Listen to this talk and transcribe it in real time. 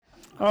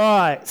All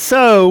right,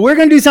 so we're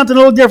going to do something a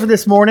little different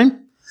this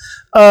morning.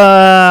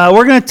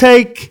 We're going to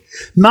take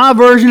my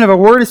version of a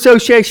word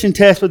association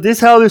test, but this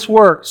is how this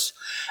works.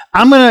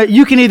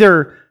 You can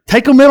either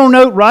take a mental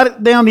note, write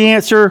it down the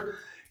answer.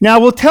 Now,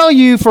 we'll tell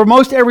you for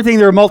most everything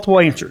there are multiple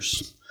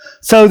answers.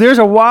 So there's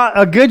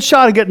a good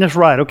shot of getting this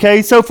right,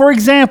 okay? So for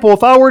example,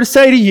 if I were to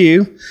say to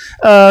you,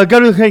 go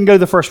to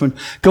the first one,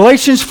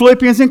 Galatians,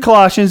 Philippians, and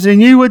Colossians,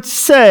 and you would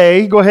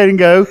say, go ahead and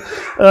go,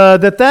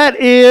 that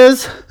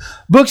is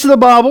books of the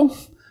Bible,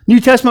 New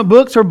Testament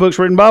books, or books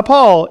written by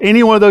Paul.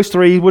 Any one of those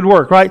three would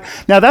work, right?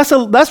 Now that's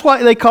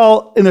what they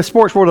call in the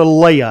sports world a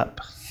layup.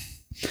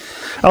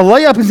 A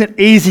layup is an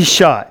easy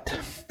shot.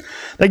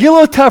 They get a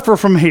little tougher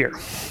from here.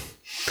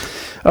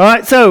 All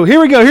right, so here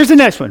we go. Here's the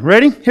next one.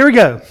 Ready? Here we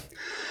go.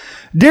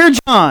 Dear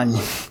John,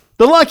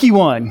 the lucky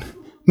one,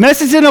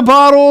 message in a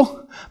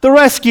bottle, the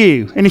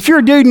rescue. And if you're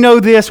a dude and know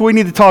this, we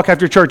need to talk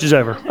after church is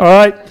over. All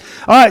right?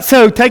 All right,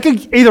 so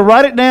either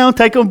write it down,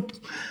 take a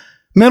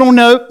mental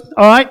note.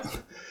 All right?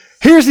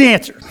 Here's the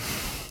answer.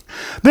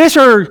 These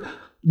are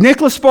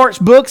Nicholas Sparks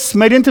books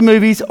made into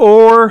movies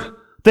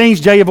or things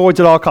Jay avoids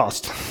at all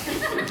costs.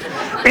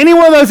 Any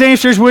one of those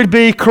answers would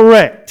be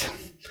correct.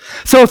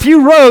 So if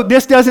you wrote,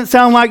 this doesn't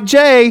sound like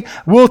Jay,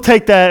 we'll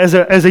take that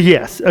as a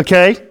yes,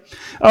 okay?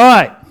 All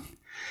right.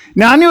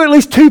 Now, I knew at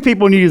least two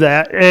people knew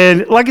that.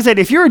 And like I said,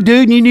 if you're a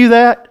dude and you knew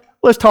that,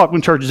 let's talk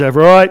when church is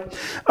over, all right?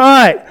 All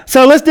right.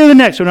 So let's do the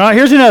next one, all right?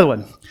 Here's another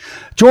one.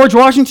 George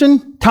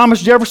Washington,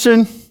 Thomas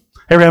Jefferson,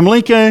 Abraham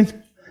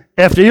Lincoln,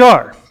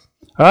 FDR,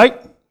 all right?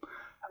 All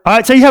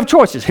right, so you have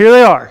choices. Here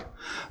they are.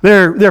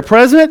 They're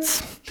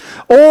presidents,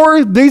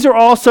 or these are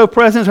also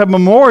presidents who have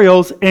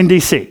memorials in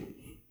D.C.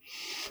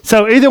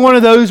 So either one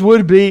of those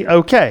would be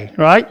okay,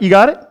 right? You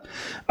got it?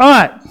 All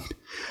right.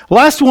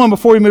 Last one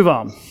before we move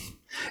on.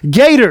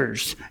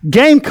 Gators,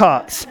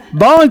 Gamecocks,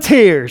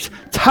 Volunteers,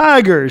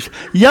 Tigers,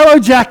 Yellow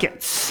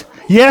Jackets.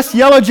 Yes,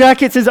 Yellow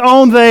Jackets is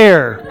on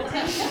there.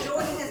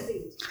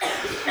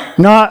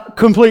 Not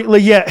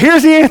completely yet.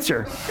 Here's the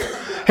answer.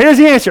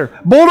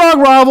 Bulldog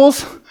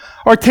rivals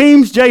are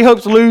teams Jay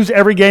hopes lose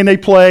every game they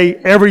play,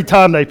 every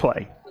time they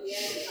play.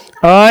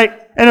 All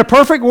right? In a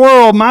perfect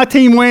world, my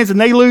team wins and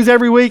they lose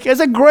every week.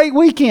 It's a great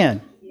weekend.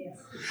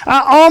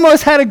 I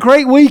almost had a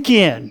great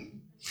weekend.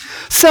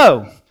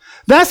 So,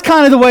 that's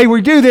kind of the way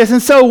we do this.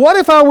 And so, what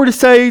if I were to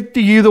say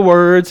to you the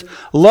words,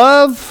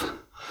 love,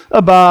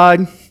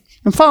 abide,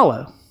 and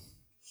follow?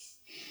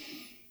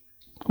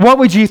 What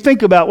would you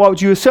think about? What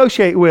would you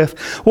associate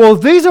with? Well,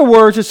 these are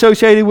words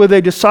associated with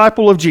a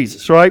disciple of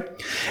Jesus, right?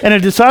 And a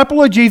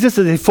disciple of Jesus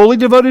is a fully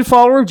devoted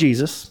follower of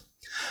Jesus,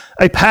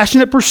 a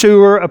passionate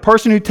pursuer, a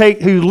person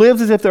who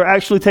lives as if they're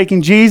actually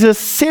taking Jesus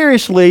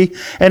seriously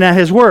and at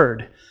his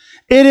word.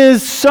 It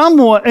is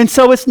somewhat, and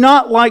so it's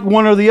not like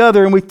one or the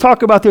other, and we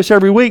talk about this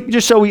every week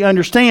just so we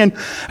understand.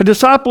 A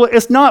disciple,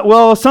 it's not,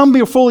 well, some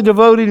are fully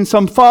devoted and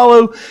some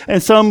follow,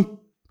 and some,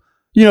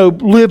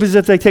 live as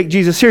if they take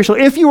Jesus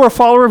seriously. If you are a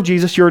follower of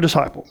Jesus, you're a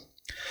disciple.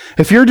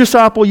 If you're a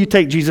disciple, you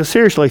take Jesus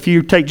seriously. If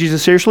you take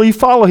Jesus seriously, you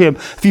follow him.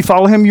 If you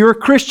follow him, you're a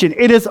Christian.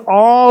 It is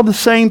all the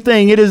same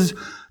thing. It is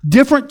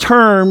different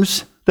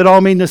terms that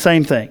all mean the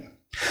same thing.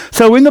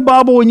 So in the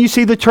Bible, when you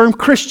see the term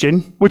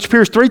Christian, which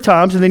appears 3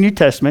 times in the New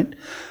Testament,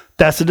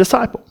 that's a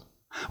disciple.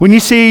 When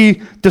you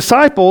see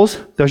disciples,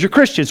 those are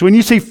Christians. When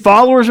you see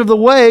followers of the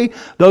way,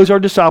 those are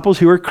disciples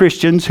who are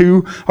Christians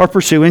who are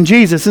pursuing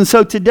Jesus. And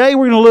so today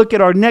we're going to look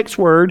at our next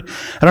word.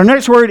 And our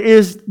next word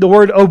is the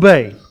word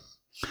obey.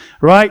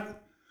 Right?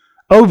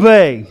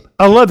 Obey.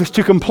 I love this.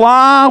 To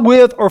comply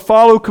with or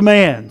follow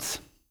commands.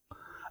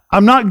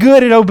 I'm not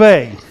good at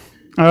obey.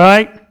 All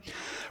right?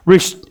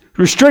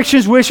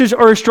 Restrictions, wishes,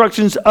 or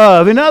instructions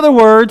of. In other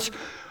words,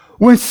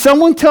 when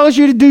someone tells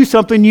you to do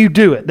something, you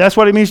do it. That's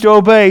what it means to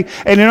obey.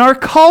 And in our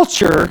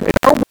culture, in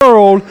our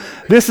world,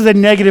 this is a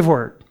negative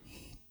word.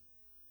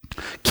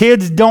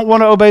 Kids don't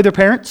want to obey their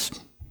parents.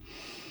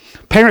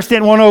 Parents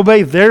didn't want to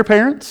obey their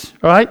parents,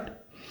 right?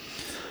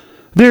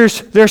 Their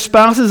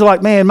spouses are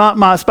like, man,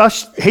 my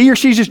spouse, he or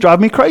she's just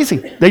driving me crazy.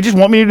 They just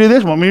want me to do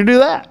this, want me to do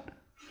that.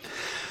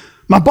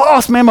 My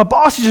boss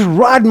is just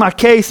riding my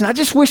case, and I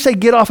just wish they'd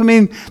get off.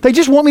 They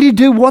just want me to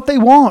do what they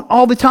want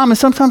all the time, and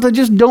sometimes I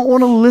just don't want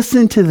to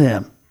listen to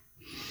them.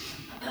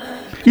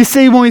 You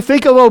see, when we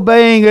think of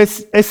obeying,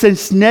 it's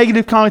this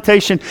negative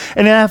connotation.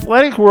 In the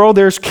athletic world,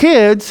 there's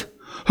kids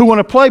who want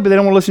to play, but they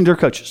don't want to listen to their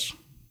coaches.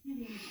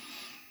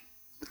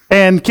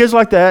 And kids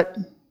like that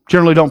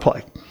generally don't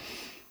play.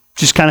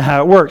 Just kind of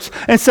how it works.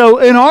 And so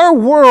in our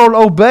world,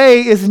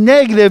 obey is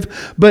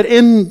negative, but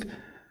in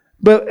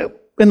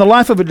the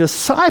life of a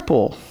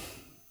disciple,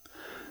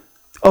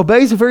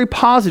 obey is a very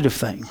positive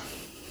thing.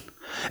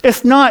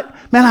 It's not,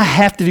 man, I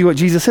have to do what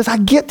Jesus says. I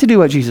get to do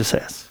what Jesus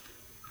says.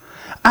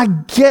 I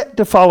get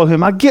to follow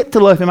him. I get to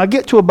love him. I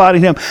get to abide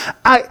in him.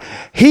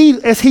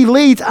 As he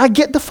leads, I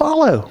get to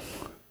follow.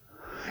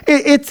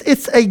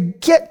 It's a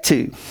get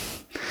to.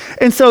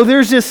 And so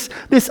there's this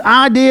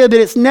idea that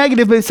it's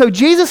negative. But so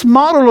Jesus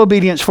modeled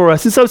obedience for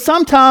us. And so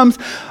sometimes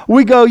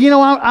we go,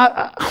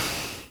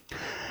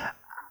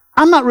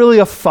 I'm not really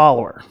a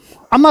follower.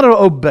 I'm not an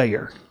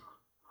obeyer.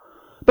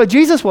 But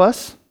Jesus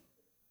was.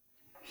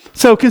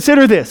 So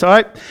consider this, all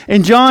right?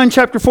 In John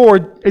chapter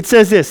 4, it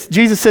says this.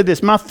 Jesus said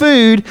this, my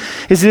food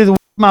is to do the will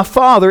of my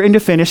Father and to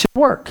finish his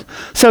work.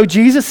 So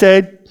Jesus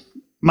said,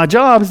 my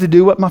job is to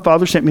do what my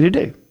Father sent me to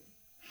do.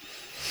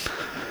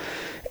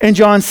 In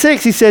John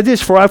 6, he said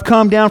this, for I've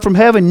come down from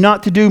heaven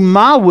not to do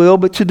my will,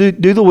 but to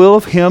do the will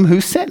of him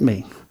who sent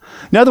me.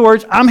 In other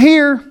words, I'm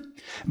here,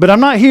 but I'm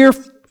not here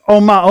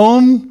on my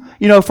own,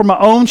 for my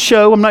own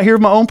show. I'm not here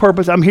for my own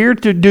purpose. I'm here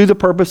to do the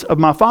purpose of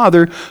my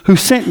Father who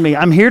sent me.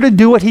 I'm here to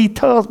do what he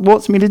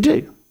wants me to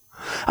do.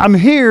 I'm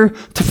here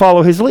to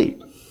follow his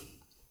lead.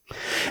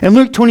 In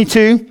Luke 22,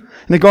 in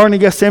the Garden of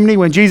Gethsemane,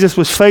 when Jesus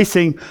was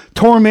facing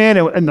torment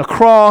and the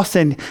cross,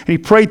 and he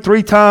prayed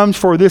 3 times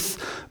for this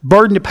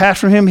burden to pass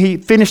from him, he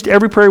finished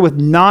every prayer with,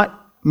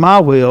 not my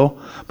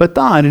will, but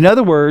thine. In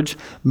other words,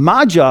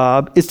 my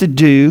job is to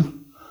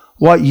do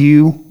what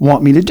you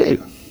want me to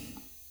do.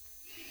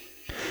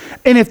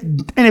 And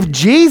if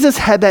Jesus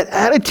had that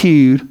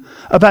attitude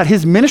about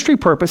his ministry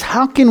purpose,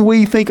 how can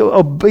we think of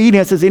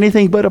obedience as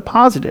anything but a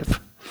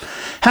positive?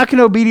 How can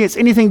obedience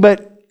be anything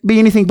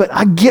but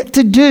I get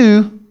to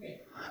do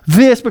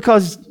this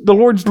because the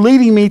Lord's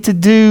leading me to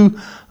do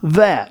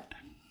that?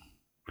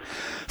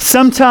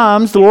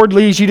 Sometimes the Lord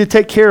leads you to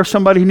take care of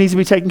somebody who needs to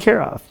be taken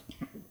care of.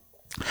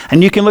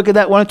 And you can look at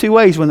that one of 2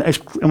 ways. When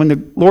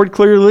the Lord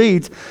clearly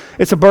leads,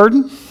 it's a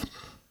burden.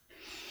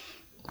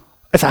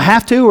 It's a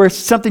have to, or it's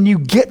something you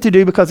get to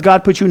do because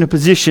God put you in a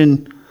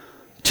position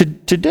to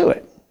do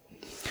it.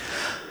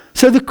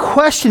 So the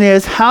question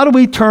is, how do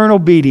we turn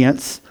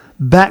obedience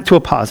back to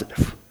a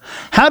positive?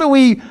 How do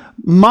we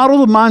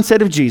model the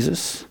mindset of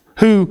Jesus,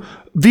 who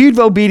viewed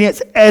obedience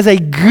as a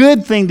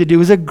good thing to do,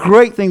 as a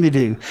great thing to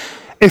do?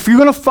 If you're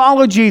going to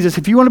follow Jesus,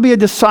 if you want to be a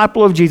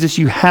disciple of Jesus,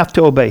 you have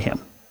to obey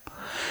him.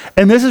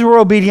 And this is where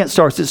obedience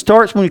starts. It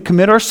starts when we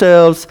commit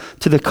ourselves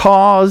to the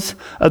cause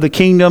of the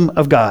kingdom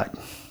of God.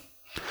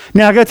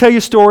 Now, I got to tell you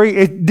a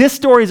story. This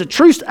story is a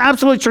true,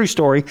 absolutely true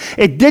story.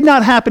 It did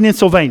not happen in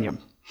Sylvania.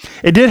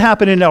 It did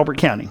happen in Elbert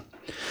County.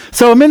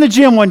 So I'm in the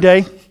gym one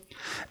day,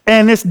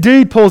 and this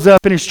dude pulls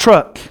up in his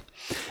truck.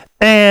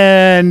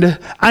 And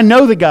I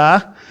know the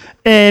guy,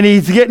 and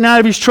he's getting out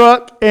of his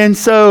truck. And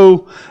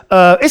so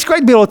it's great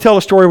to be able to tell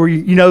a story where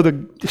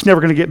it's never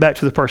going to get back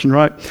to the person,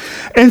 right?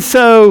 And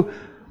so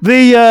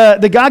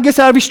the guy gets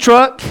out of his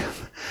truck,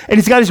 and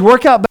he's got his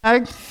workout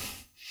bag.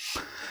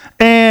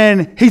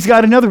 And he's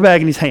got another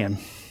bag in his hand.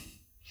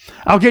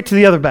 I'll get to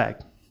the other bag.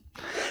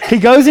 He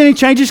goes in, he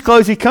changes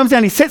clothes, he comes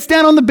down, he sits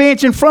down on the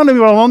bench in front of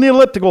me, on the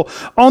elliptical,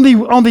 on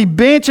the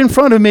bench in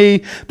front of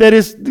me that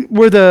is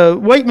where the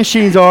weight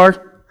machines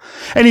are,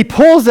 and he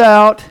pulls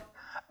out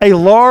a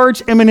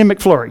large M&M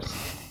McFlurry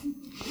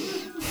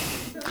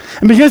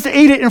and begins to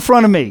eat it in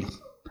front of me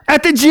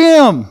at the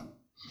gym.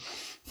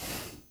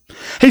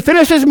 He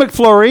finished his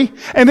McFlurry,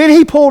 and then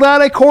he pulled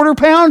out a 1/4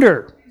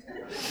 pounder.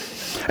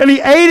 And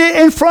he ate it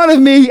in front of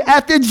me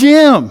at the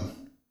gym.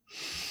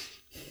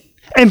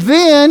 And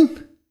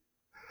then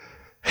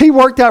he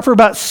worked out for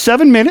about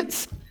 7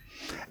 minutes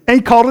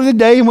and called it a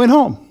day and went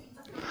home.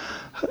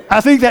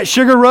 I think that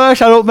sugar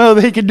rush, I don't know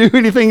that he could do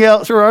anything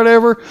else or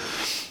whatever.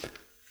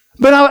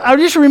 But I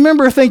just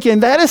remember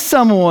thinking, that is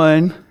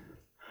someone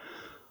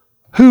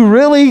who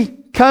really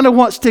kind of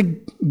wants to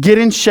get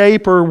in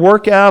shape or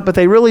work out, but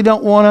they really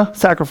don't want to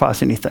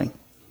sacrifice anything.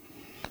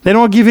 They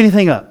don't want to give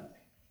anything up.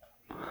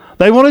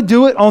 They want to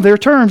do it on their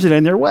terms and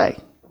in their way.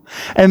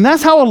 And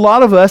that's how a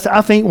lot of us,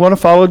 I think, want to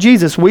follow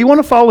Jesus. We want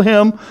to follow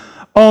him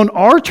on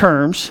our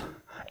terms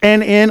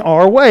and in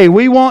our way.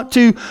 We want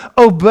to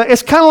obey.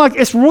 It's kind of like,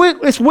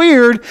 it's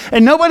weird,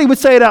 and nobody would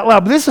say it out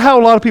loud, but this is how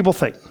a lot of people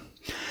think.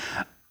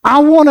 I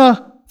want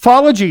to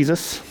follow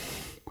Jesus.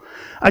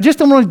 I just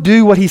don't want to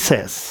do what he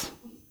says.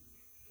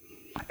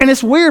 And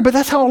it's weird, but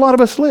that's how a lot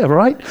of us live,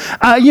 right?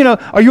 Are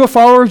you a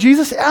follower of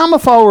Jesus? I'm a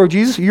follower of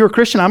Jesus. You're a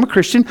Christian. I'm a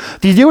Christian.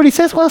 Do you do what he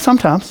says? Well,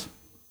 sometimes.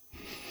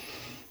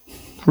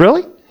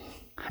 Really?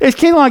 It's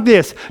kind of like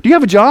this. Do you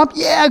have a job?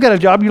 Yeah, I've got a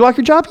job. You like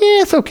your job?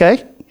 Yeah, it's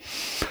okay.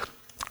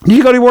 Do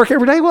you go to work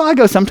every day? Well, I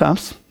go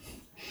sometimes.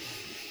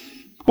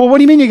 Well, what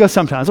do you mean you go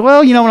sometimes?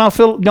 Well, when I don't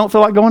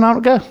feel like going, I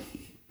don't go.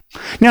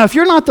 Now, if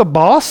you're not the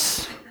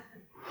boss,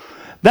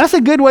 that's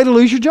a good way to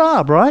lose your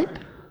job, right?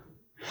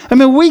 I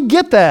mean, we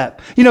get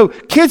that.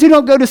 Kids who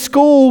don't go to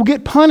school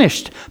get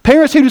punished.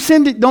 Parents who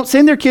don't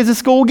send their kids to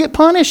school get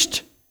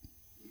punished.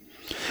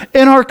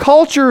 In our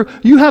culture,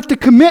 you have to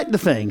commit to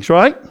things,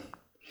 right?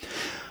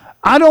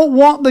 I don't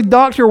want the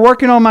doctor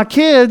working on my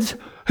kids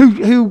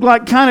who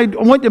kind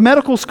of went to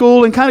medical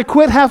school and kind of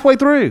quit halfway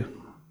through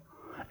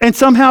and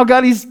somehow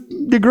got his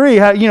degree.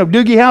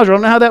 Doogie Howser. I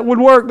don't know how that would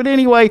work, but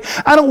anyway,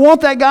 I don't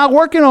want that guy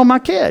working on my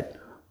kid.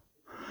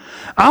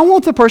 I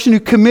want the person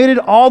who committed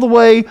all the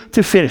way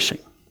to finishing.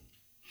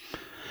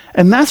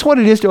 And that's what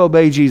it is to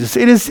obey Jesus.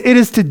 It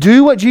is to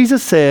do what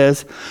Jesus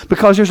says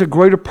because there's a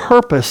greater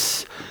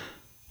purpose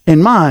in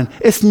mind.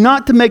 It's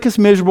not to make us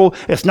miserable.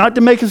 It's not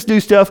to make us do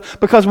stuff,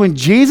 because when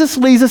Jesus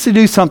leads us to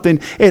do something,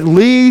 it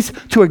leads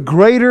to a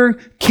greater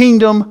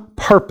kingdom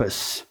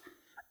purpose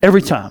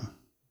every time.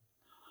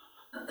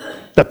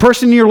 The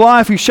person in your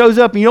life who shows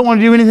up and you don't want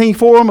to do anything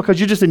for them because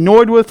you're just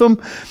annoyed with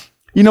them,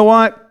 you know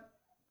what?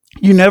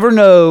 You never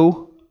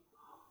know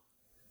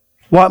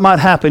what might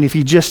happen if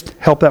you just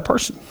help that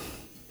person.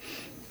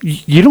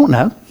 You don't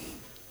know.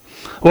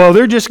 Well,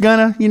 they're just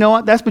gonna, you know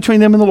what? That's between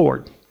them and the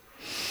Lord.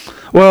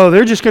 Well,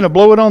 they're just gonna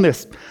blow it on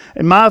this.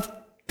 And my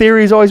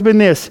theory has always been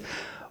this.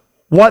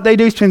 What they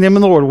do is between them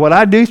and the Lord. What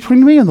I do is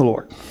between me and the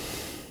Lord.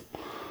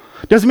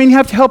 Doesn't mean you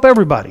have to help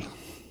everybody.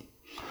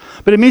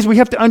 But it means we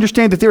have to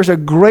understand that there's a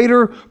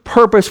greater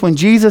purpose when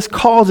Jesus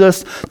calls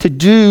us to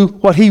do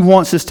what he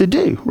wants us to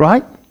do,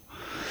 right?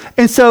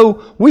 And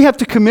so we have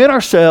to commit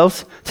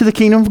ourselves to the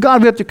kingdom of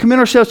God. We have to commit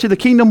ourselves to the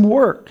kingdom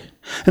work.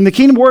 And the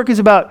kingdom work is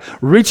about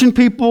reaching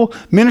people,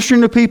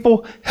 ministering to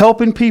people,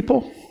 helping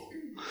people.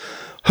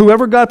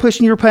 Whoever God puts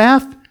in your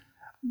path,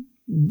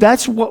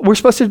 that's what we're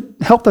supposed to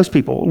help those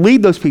people,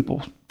 lead those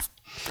people,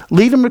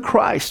 lead them to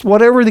Christ,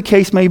 whatever the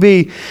case may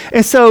be.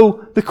 And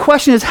so the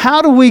question is,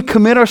 how do we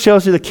commit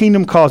ourselves to the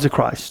kingdom cause of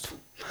Christ?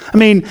 I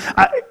mean,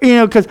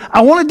 because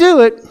I want to do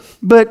it,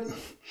 but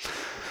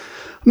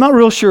I'm not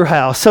real sure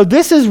how. So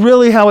this is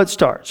really how it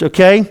starts,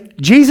 okay?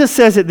 Jesus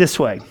says it this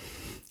way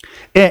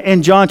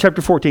in John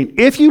chapter 14.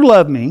 If you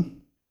love me,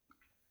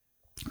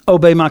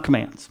 obey my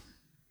commands.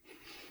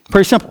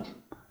 Pretty simple.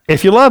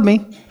 If you love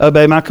me,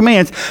 obey my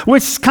commands,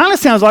 which kind of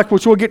sounds like,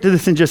 which we'll get to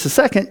this in just a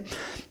second.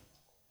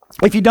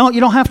 If you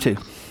don't have to.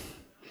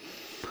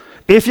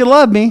 If you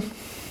love me,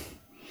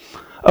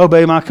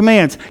 obey my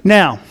commands.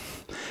 Now,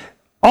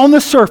 on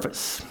the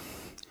surface,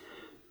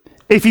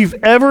 if you've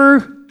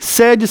ever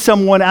said to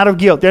someone out of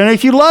guilt, and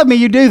if you love me,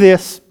 you do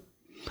this.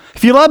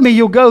 If you love me,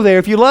 you'll go there.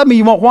 If you love me,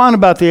 you won't whine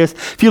about this.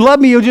 If you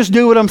love me, you'll just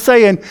do what I'm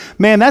saying.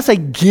 Man, that's a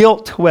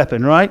guilt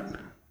weapon, right?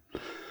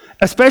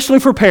 Especially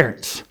for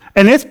parents.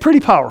 And it's pretty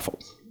powerful.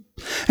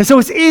 And so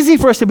it's easy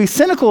for us to be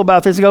cynical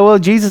about this and go, well,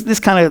 Jesus, this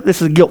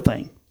is a guilt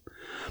thing.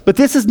 But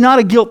this is not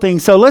a guilt thing.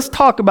 So let's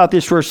talk about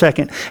this for a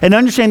second and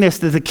understand this,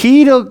 that the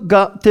key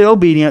to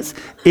obedience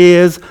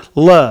is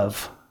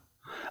love.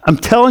 I'm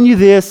telling you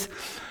this,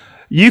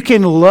 you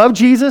can love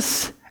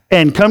Jesus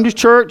and come to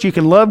church. You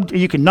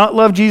can not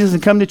love Jesus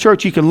and come to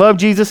church. You can love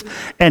Jesus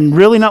and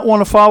really not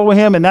want to follow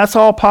him, and that's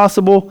all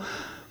possible.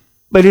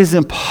 But it is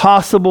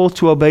impossible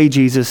to obey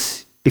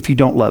Jesus if you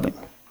don't love him.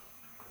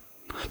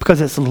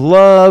 Because it's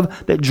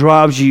love that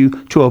drives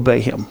you to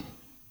obey him.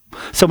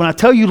 So when I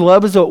tell you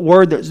love is a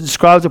word that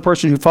describes a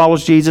person who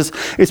follows Jesus,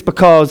 it's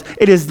because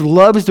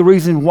love is the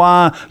reason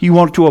why you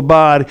want to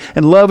abide,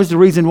 and love is the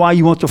reason why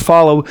you want to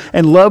follow,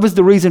 and love is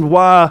the reason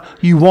why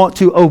you want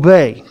to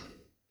obey.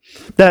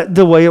 That's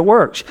the way it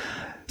works.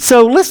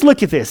 So let's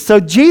look at this. So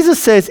Jesus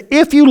says,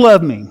 if you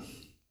love me.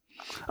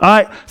 All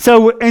right,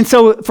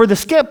 so for the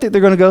skeptic,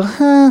 they're going to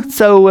go,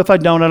 so if I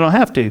don't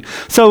have to.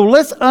 So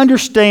let's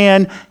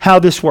understand how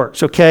this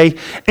works, okay?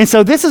 And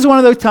so this is one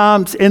of those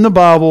times in the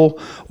Bible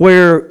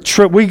where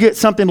we get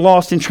something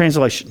lost in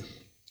translation.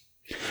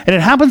 And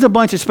it happens a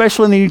bunch,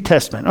 especially in the New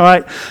Testament, all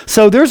right?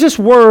 So there's this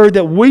word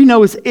that we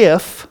know as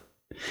if,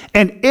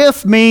 and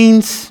if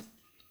means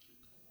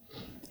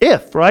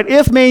if, right?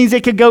 If means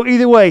it could go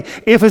either way.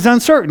 If is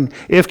uncertain.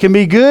 If can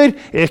be good,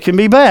 if can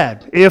be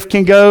bad. If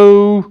can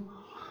go...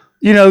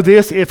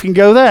 this, if can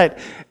go that.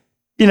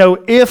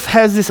 If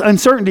has this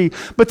uncertainty,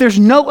 but there's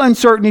no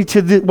uncertainty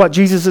to what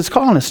Jesus is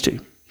calling us to.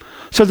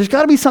 So there's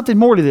got to be something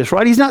more to this,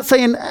 right? He's not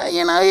saying,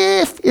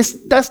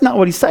 if. That's not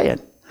what he's saying.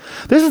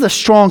 This is a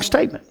strong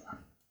statement.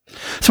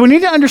 So we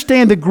need to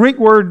understand the Greek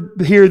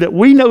word here that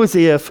we know as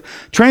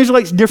if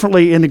translates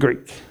differently in the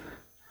Greek.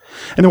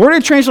 And the word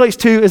it translates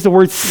to is the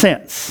word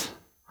since.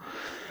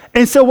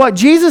 And so what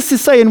Jesus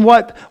is saying,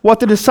 what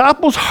the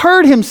disciples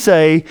heard him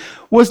say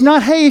was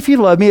not, hey, if you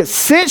love me, it's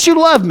since you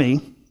love me,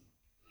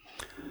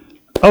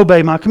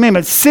 obey my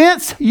commandments.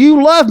 Since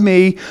you love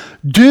me,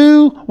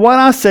 do what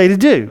I say to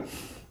do.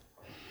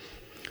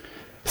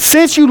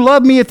 Since you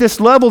love me at this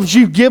level that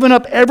you've given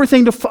up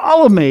everything to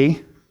follow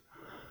me,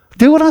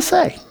 do what I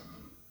say.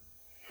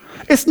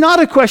 It's not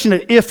a question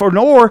of if or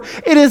nor.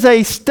 It is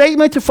a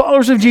statement to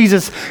followers of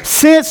Jesus.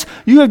 Since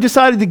you have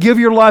decided to give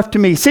your life to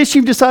me, since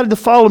you've decided to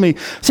follow me,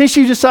 since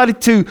you've decided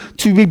to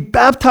be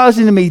baptized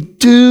into me,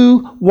 do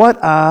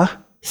what I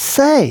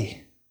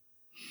say.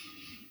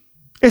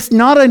 It's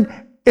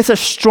a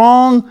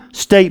strong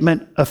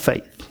statement of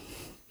faith.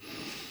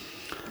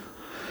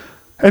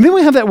 And then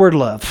we have that word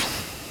love.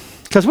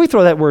 Because we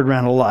throw that word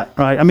around a lot,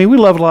 right? I mean, we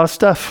love a lot of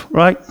stuff,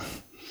 right?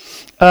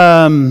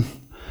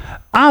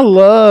 I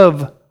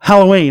love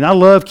Halloween. I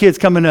love kids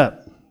coming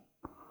up.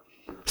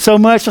 So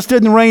much. I stood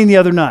in the rain the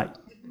other night.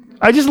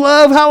 I just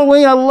love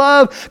Halloween.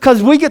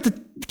 Because we get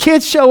the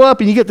kids show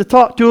up and you get to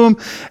talk to them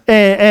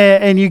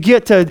and you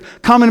get to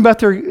comment about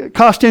their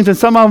costumes, and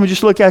some of them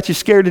just look at you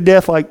scared to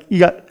death like you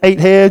got 8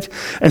 heads,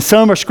 and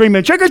some are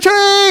screaming, trick or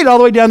treat, all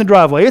the way down the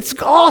driveway. It's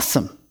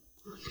awesome.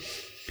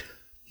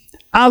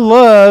 I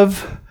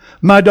love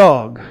my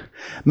dog.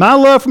 My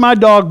love for my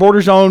dog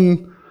borders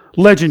on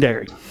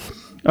legendary.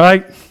 All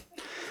right?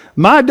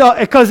 My dog,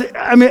 because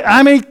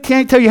I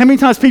can't tell you how many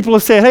times people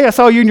have said, hey, I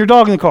saw you and your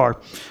dog in the car.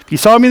 If you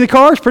saw me in the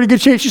car, it's a pretty good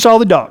chance you saw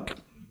the dog.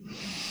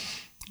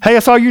 Hey, I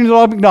saw you in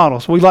the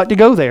McDonald's. We like to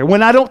go there.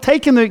 When I don't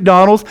take him to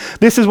McDonald's,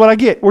 this is what I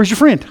get. Where's your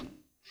friend?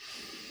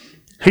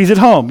 He's at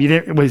home. You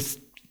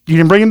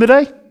didn't bring him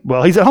today?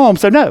 Well, he's at home,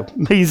 so no,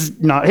 he's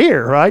not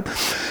here, right?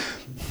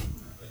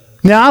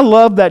 Now, I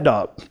love that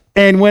dog.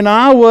 And when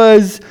I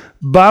was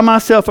by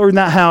myself in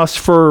that house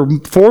for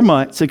 4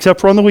 months, except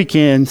for on the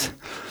weekends,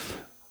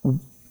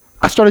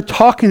 I started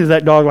talking to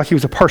that dog like he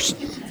was a person.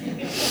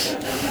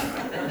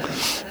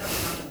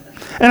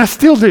 And I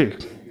still do.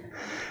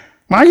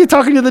 Why are you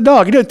talking to the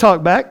dog? He doesn't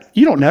talk back.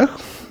 You don't know,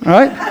 all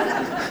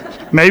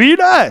right? Maybe he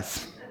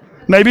does.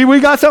 Maybe we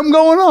got something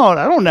going on.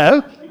 I don't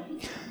know.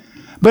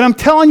 But I'm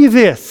telling you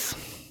this.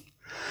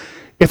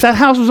 If that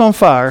house was on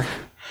fire,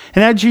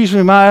 and that's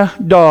usually my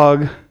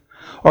dog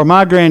or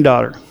my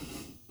granddaughter,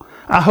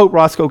 I hope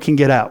Roscoe can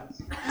get out.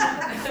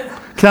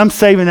 Because I'm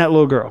saving that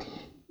little girl.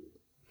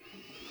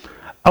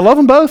 I love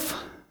them both,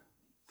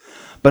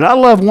 but I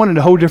love one at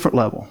a whole different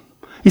level.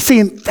 You see,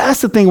 and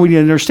that's the thing we need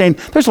to understand.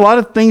 There's a lot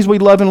of things we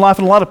love in life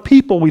and a lot of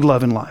people we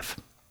love in life.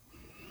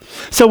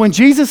 So when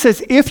Jesus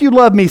says, if you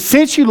love me,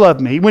 since you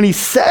love me, when he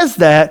says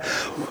that,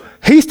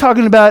 he's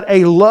talking about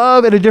a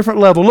love at a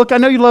different level. Look, I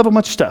know you love a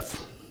bunch of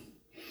stuff.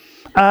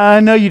 I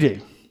know you do.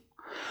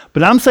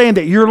 But I'm saying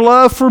that your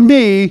love for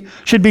me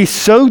should be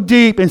so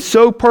deep and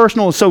so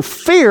personal and so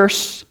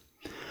fierce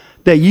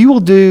that you will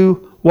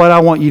do what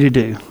I want you to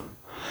do.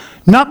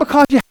 Not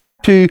because you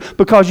to,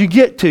 because you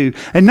get to.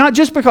 And not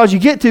just because you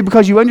get to,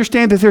 because you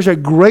understand that there's a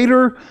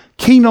greater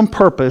kingdom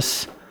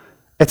purpose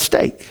at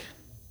stake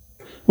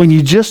when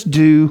you just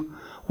do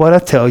what I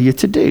tell you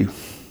to do.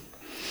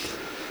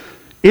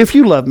 If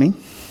you love me,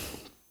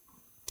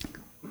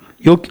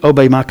 you'll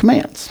obey my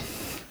commands.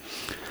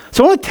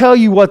 So I want to tell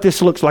you what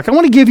this looks like. I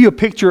want to give you a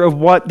picture of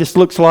what this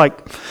looks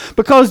like,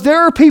 because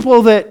there are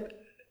people that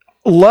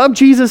love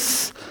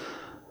Jesus,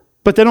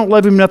 but they don't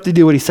love him enough to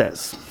do what he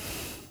says.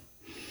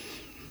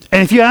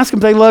 And if you ask them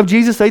if they love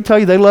Jesus, they tell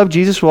you they love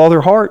Jesus with all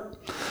their heart.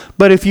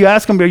 But if you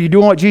ask them, are you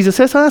doing what Jesus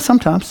says?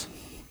 Sometimes.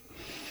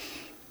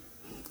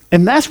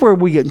 And that's where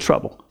we get in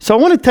trouble. So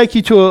I want to take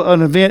you to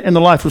an event in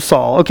the life of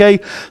Saul, okay?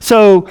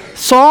 So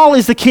Saul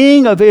is the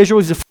king of Israel.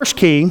 He's the first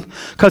king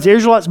because the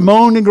Israelites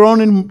moaned and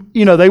groaned and,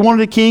 they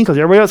wanted a king because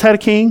everybody else had a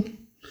king.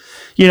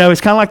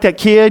 It's kind of like that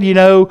kid,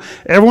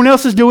 everyone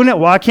else is doing it.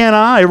 Why can't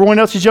I? Everyone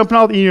else is jumping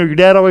off. Your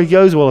dad always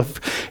goes, well,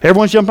 if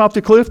everyone's jumping off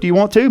the cliff, do you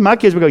want to? My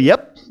kids would go,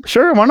 yep,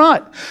 sure, why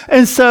not?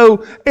 And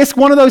so it's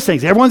one of those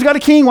things. Everyone's got a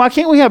king. Why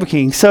can't we have a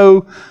king?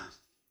 So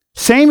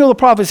Samuel the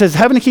prophet says,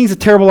 having a king is a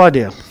terrible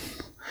idea.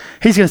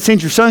 He's going to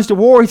send your sons to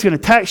war. He's going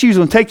to tax you. He's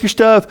going to take your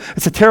stuff.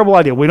 It's a terrible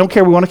idea. We don't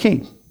care. We want a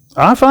king.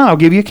 All right, fine. I'll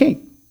give you a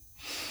king.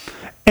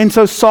 And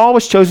so Saul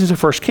was chosen as the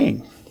first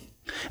king.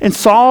 And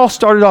Saul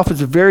started off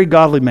as a very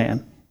godly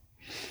man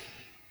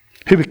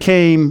who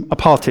became a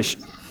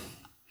politician.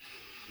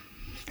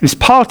 His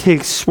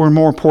politics were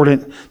more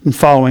important than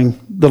following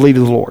the lead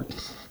of the Lord.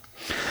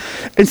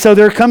 And so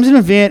there comes an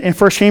event in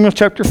 1 Samuel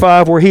chapter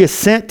 5 where he is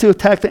sent to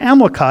attack the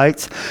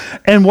Amalekites.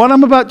 And what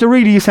I'm about to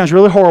read to you sounds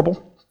really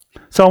horrible.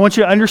 So I want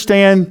you to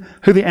understand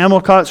who the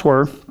Amalekites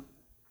were.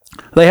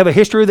 They have a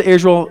history of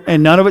Israel,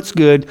 and none of it's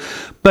good.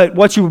 But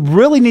what you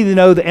really need to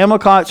know, the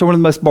Amalekites are one of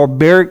the most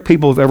barbaric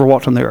people who've ever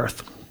walked on the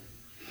earth.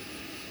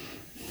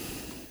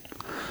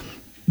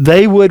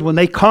 They would, when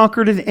they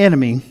conquered an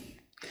enemy,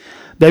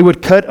 they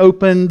would cut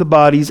open the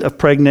bodies of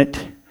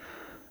pregnant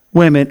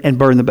women and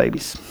burn the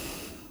babies.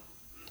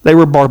 They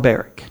were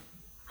barbaric.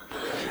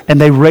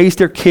 And they raised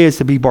their kids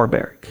to be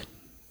barbaric.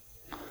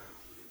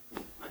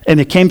 And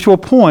it came to a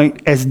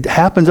point, as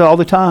happens all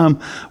the time,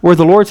 where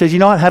the Lord says, you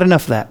know what, had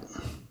enough of that.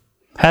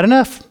 Had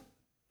enough.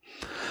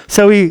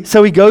 So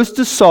he goes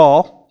to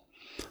Saul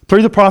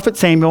through the prophet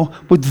Samuel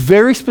with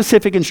very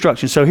specific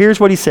instructions. So here's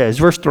what he says,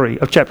 verse 3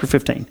 of chapter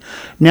 15.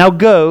 Now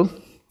go,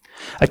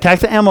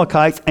 attack the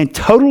Amalekites, and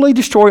totally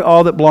destroy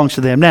all that belongs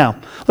to them. Now,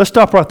 let's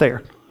stop right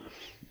there.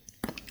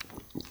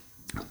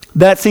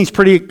 That seems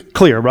pretty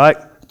clear, right?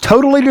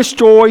 Totally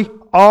destroy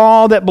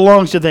all that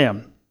belongs to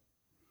them.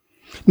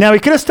 Now, he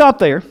could have stopped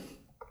there,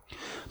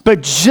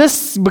 but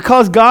just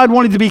because God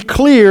wanted to be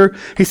clear,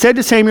 he said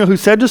to Samuel, who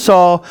said to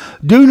Saul,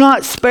 do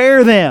not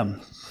spare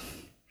them.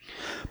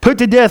 Put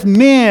to death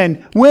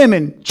men,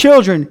 women,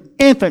 children,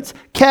 infants,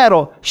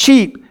 cattle,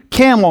 sheep,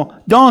 camel,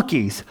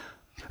 donkeys.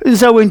 And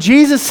so when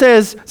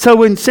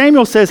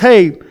Samuel says,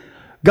 hey,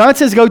 God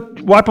says go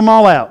wipe them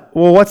all out.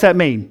 Well, what's that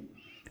mean?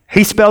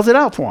 He spells it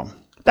out for them.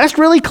 That's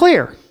really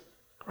clear,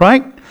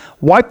 right?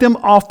 Wipe them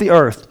off the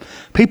earth.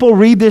 People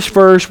read this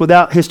verse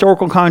without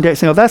historical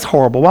context and go, that's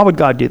horrible. Why would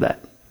God do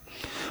that?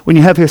 When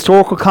you have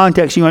historical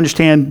context, you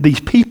understand these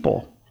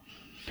people.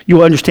 You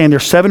will understand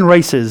there's 7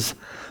 races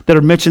that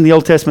are mentioned in the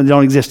Old Testament that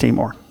don't exist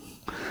anymore.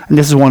 And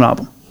this is one of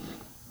them.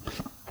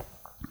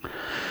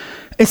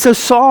 And so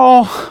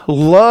Saul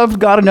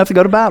loved God enough to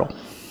go to battle.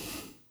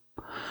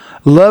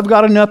 Loved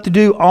God enough to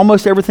do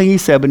almost everything he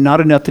said, but not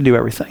enough to do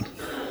everything.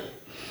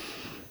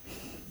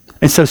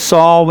 And so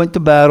Saul went to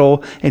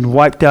battle and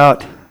wiped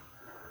out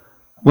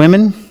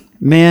women,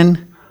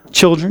 men,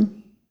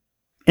 children,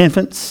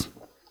 infants.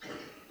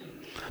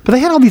 But they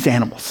had all these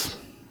animals.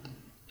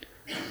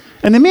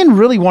 And the men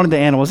really wanted the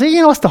animals.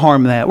 What's the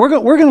harm in that? We're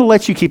going to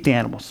let you keep the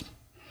animals.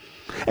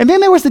 And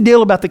then there was the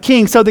deal about the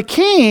king. So the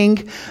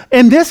king,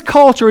 in this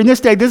culture, in this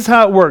day, this is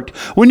how it worked.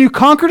 When you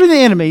conquered an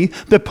enemy,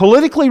 the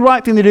politically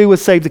right thing to do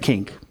was save the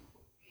king.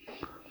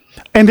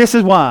 And this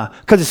is why.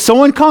 Because if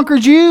someone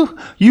conquered you,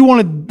 you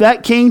wanted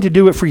that king to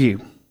do it for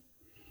you.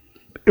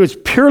 It was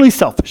purely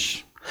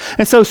selfish.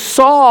 And so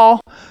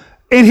Saul,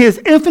 in his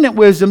infinite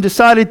wisdom,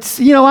 decided,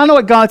 I know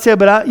what God said,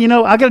 but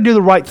I got to do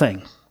the right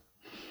thing.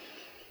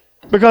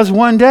 Because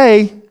one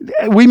day,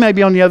 we may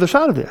be on the other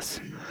side of this.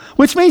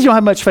 Which means you don't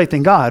have much faith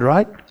in God,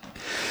 right?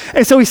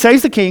 And so he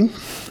saves the king,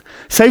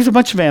 saves a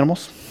bunch of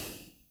animals.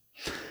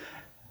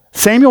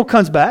 Samuel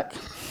comes back.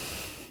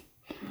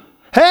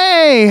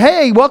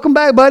 Hey, welcome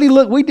back, buddy.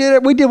 Look, we did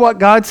it. We did what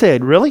God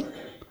said. Really?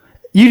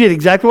 You did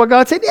exactly what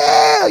God said?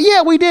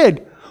 Yeah, we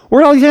did.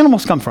 Where did all these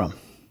animals come from?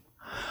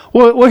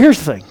 Well,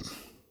 here's the thing.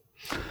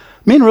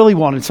 Men really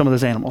wanted some of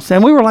those animals.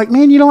 And we were like,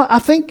 man, you know what? I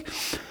think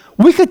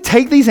we could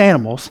take these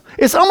animals.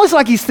 It's almost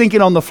like he's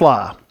thinking on the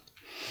fly.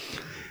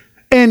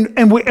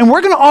 And we're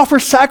going to offer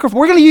sacrifice.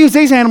 We're going to use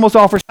these animals to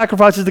offer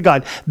sacrifices to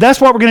God.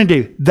 That's what we're going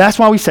to do. That's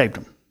why we saved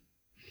them.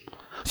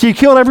 So you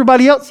killed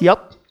everybody else?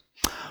 Yep.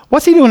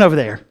 What's he doing over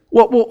there?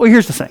 Well,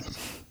 here's the thing.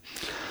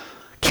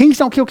 Kings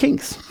don't kill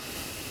kings.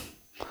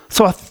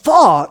 So I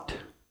thought,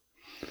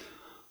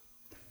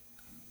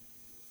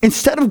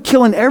 instead of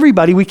killing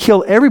everybody, we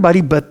kill everybody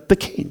but the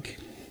king.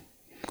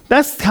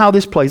 That's how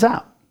this plays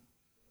out.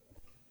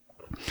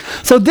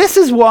 So this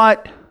is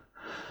what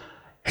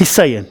he's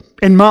saying.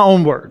 In my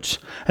own words.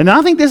 And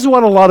I think this is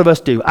what a lot of us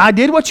do. I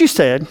did what you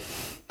said,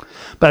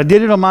 but I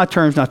did it on my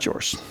terms, not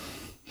yours.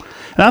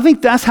 And I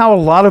think that's how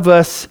a lot of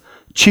us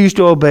choose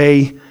to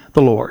obey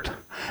the Lord.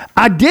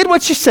 I did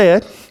what you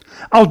said.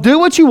 I'll do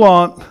what you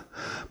want,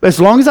 but as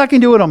long as I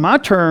can do it on my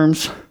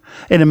terms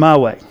and in my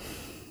way.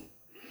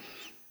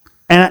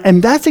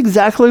 And that's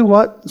exactly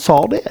what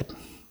Saul did.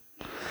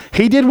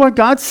 He did what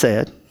God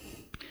said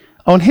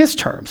on his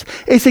terms.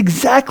 It's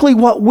exactly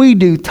what we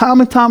do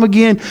time and time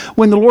again.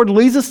 When the Lord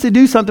leads us to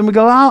do something, we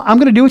go, I'm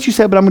going to do what you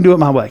said, but I'm going to do it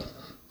my way.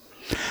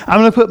 I'm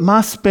going to put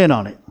my spin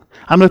on it.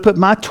 I'm going to put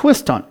my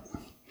twist on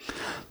it.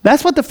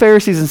 That's what the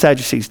Pharisees and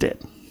Sadducees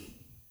did.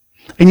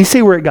 And you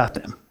see where it got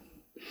them.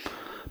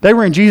 They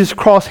were in Jesus'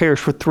 crosshairs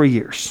for 3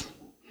 years.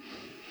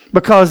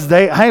 Because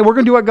we're going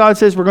to do what God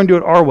says, we're going to do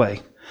it our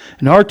way.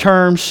 In our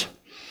terms,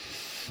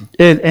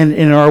 and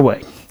in our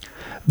way.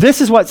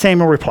 This is what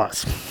Samuel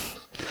replies.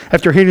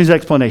 After hearing his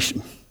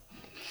explanation.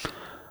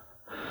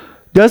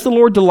 Does the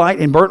Lord delight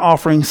in burnt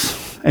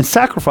offerings and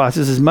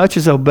sacrifices as much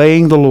as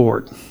obeying the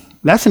Lord?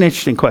 That's an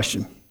interesting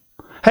question.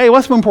 Hey,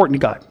 what's more important to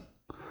God?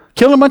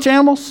 Killing a bunch of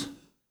animals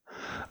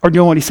or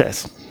doing what he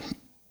says?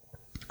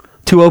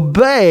 To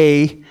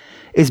obey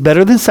is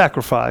better than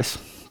sacrifice.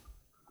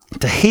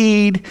 To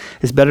heed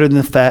is better than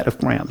the fat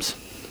of rams.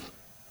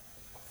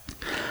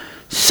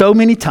 So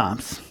many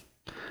times,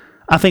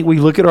 I think we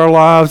look at our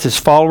lives as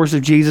followers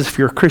of Jesus. If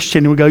you're a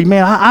Christian, and we go,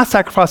 man, I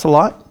sacrifice a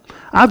lot.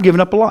 I've given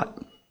up a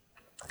lot.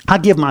 I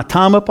give my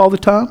time up all the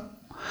time.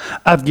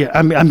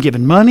 I'm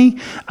giving money.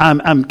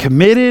 I'm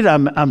committed.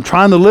 I'm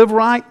trying to live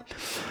right.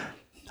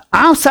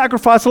 I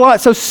sacrifice a lot.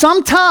 So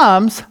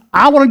sometimes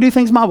I want to do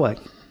things my way.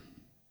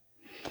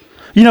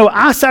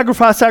 I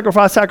sacrifice,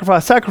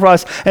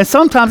 and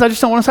sometimes I just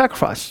don't want to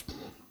sacrifice.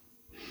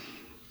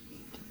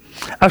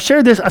 I've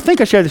shared this. I think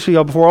I shared this with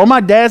y'all before. On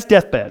my dad's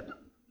deathbed,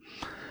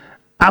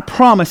 I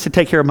promised to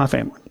take care of my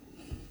family.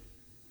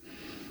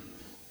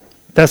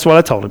 That's what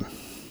I told him.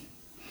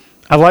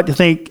 I'd like to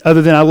think,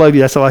 other than I love you,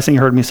 that's the last thing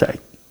you heard me say.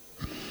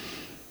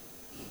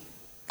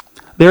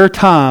 There are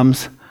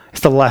times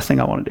it's the last thing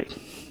I want to do.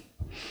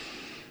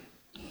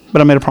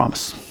 But I made a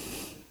promise.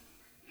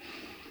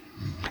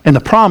 And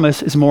the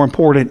promise is more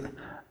important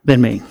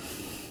than me.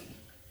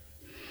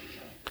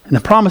 And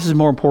the promise is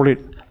more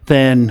important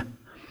than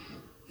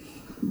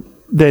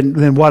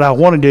what I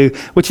want to do,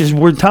 which is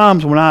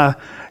times when I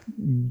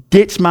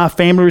ditch my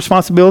family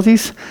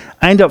responsibilities,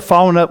 I end up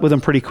following up with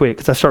them pretty quick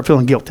because I start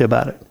feeling guilty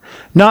about it.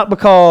 Not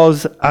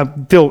because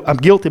I'm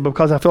guilty, but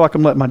because I feel like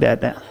I'm letting my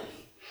dad down.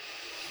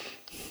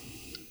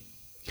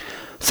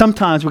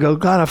 Sometimes we go,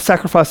 God, I've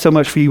sacrificed so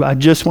much for you. I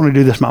just want to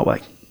do this my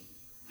way.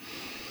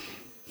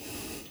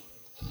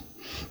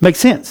 Makes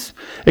sense.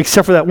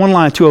 Except for that one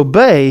line, to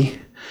obey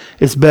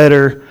is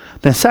better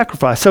than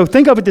sacrifice. So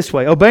think of it this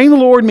way. Obeying the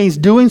Lord means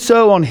doing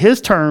so on his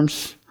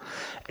terms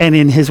and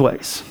in his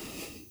ways.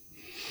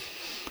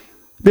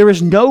 There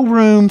is no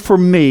room for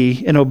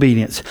me in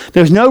obedience.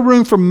 There's no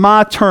room for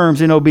my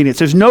terms in obedience.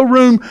 There's no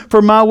room for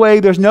my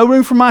way. There's no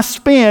room for my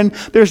spin.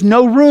 There's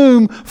no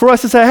room for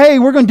us to say, hey,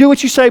 we're going to do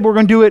what you say, but we're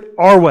going to do it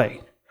our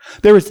way.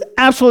 There is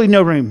absolutely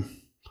no room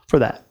for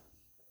that.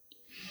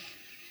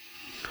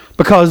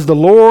 Because the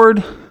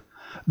Lord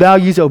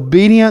values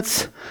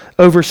obedience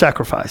over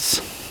sacrifice.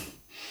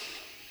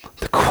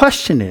 The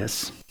question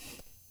is,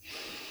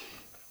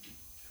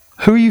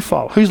 who are you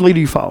following? Whose lead are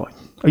you following?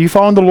 Are you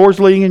following the Lord's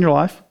leading in your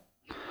life?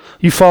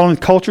 Are you following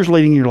culture's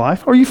leading in your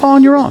life? Or are you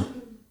following your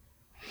own?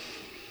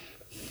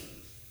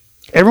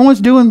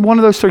 Everyone's doing one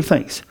of those three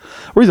things.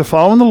 We're either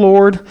following the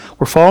Lord,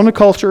 we're following the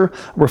culture,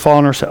 or we're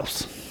following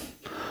ourselves.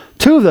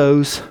 Two of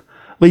those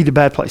lead to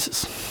bad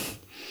places.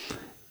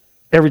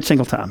 Every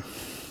single time.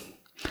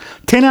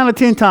 10 out of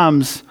 10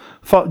 times,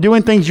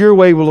 doing things your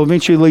way will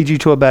eventually lead you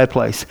to a bad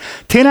place.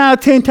 10 out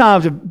of 10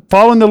 times,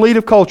 following the lead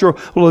of culture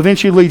will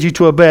eventually lead you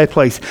to a bad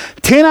place.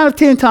 10 out of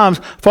 10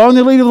 times, following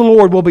the lead of the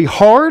Lord will be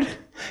hard.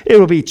 It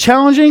will be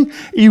challenging.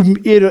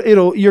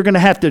 You're going to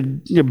have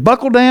to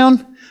buckle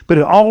down, but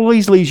it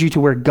always leads you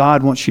to where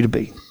God wants you to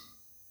be.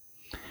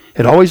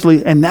 It always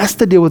leads, and that's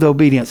the deal with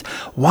obedience.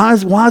 Why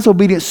is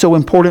obedience so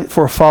important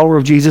for a follower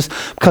of Jesus?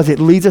 Because it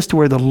leads us to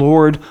where the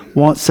Lord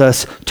wants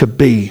us to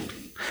be.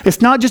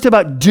 It's not just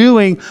about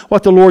doing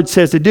what the Lord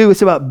says to do.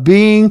 It's about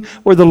being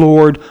where the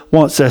Lord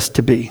wants us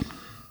to be.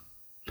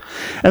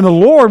 And the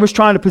Lord was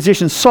trying to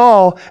position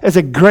Saul as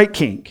a great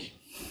king.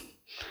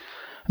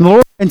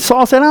 And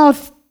Saul said, I'll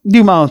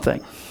do my own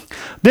thing.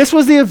 This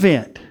was the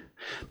event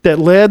that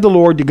led the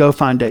Lord to go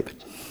find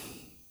David.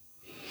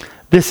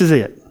 This is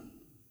it.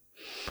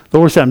 The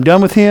Lord said, I'm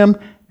done with him.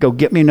 Go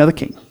get me another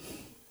king.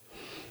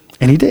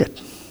 And he did.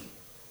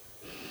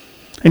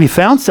 And he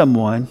found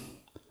someone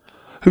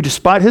who,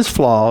 despite his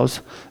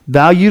flaws,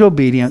 valued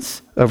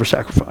obedience over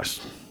sacrifice.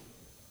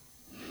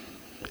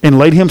 And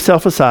laid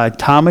himself aside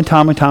time and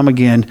time and time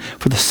again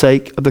for the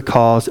sake of the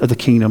cause of the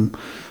kingdom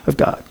of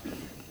God.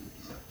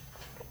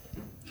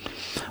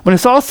 When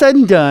it's all said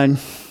and done,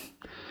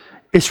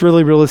 it's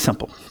really, really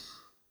simple.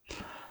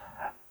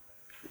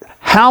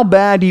 How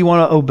bad do you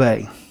want to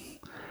obey?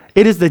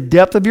 It is the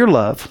depth of your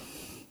love.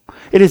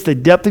 It is the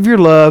depth of your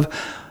love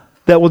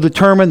that will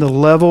determine the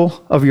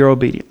level of your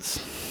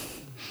obedience.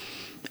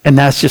 And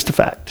that's just a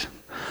fact.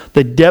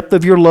 The depth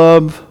of your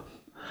love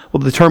will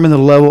determine the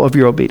level of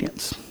your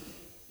obedience.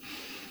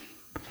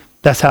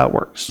 That's how it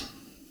works.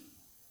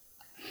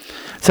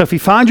 So if you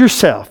find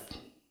yourself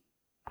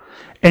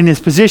in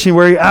this position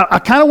where I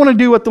kind of want to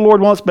do what the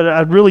Lord wants, but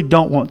I really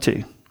don't want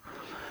to,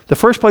 the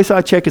first place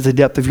I check is the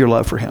depth of your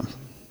love for him.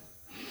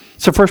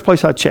 It's the first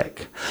place I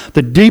check.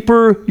 The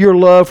deeper your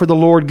love for the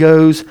Lord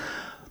goes,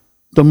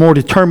 the more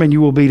determined you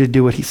will be to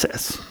do what he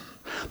says.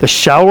 The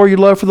shallower your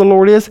love for the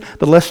Lord is,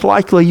 the less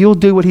likely you'll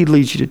do what he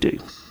leads you to do.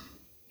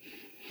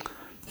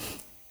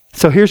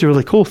 So here's a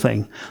really cool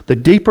thing. The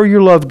deeper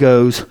your love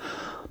goes,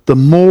 the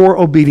more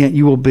obedient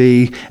you will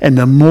be, and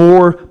the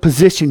more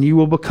positioned you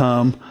will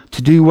become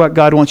to do what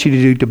God wants you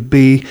to do, to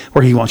be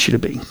where he wants you to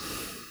be.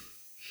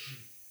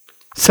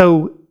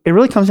 So it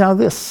really comes down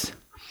to this.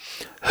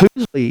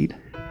 Whose lead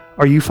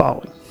are you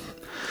following?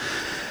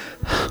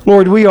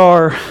 Lord, we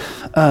are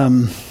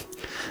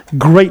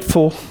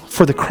grateful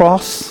for the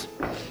cross,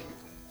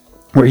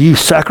 where you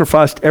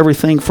sacrificed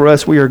everything for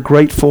us. We are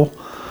grateful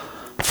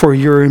for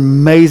your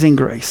amazing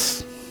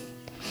grace.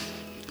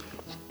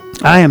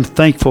 I am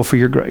thankful for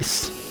your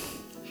grace.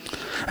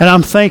 And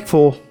I'm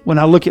thankful when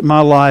I look at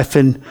my life,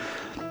 and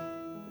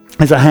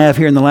as I have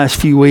here in the last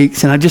few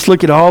weeks, and I just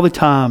look at all the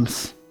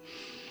times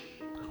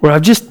where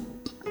I've just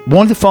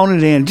wanted to phone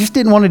it in, just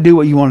didn't want to do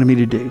what you wanted me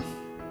to do.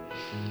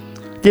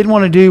 Didn't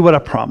want to do what I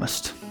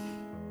promised.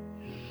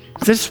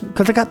 Just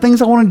because I got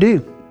things I want to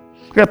do.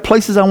 I got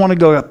places I want to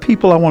go. I got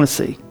people I want to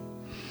see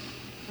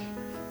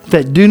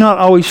that do not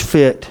always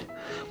fit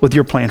with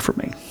your plan for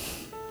me.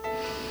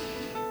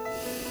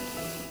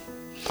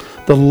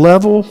 The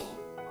level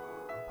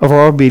of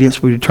our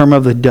obedience will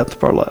determine the depth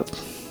of our love.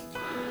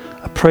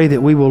 I pray that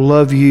we will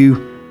love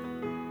you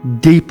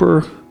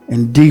deeper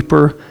and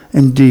deeper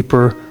and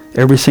deeper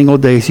every single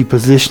day as you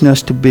position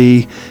us to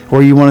be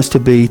where you want us to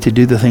be, to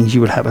do the things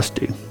you would have us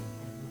do.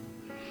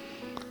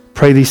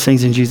 Pray these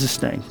things in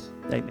Jesus' name.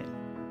 Amen.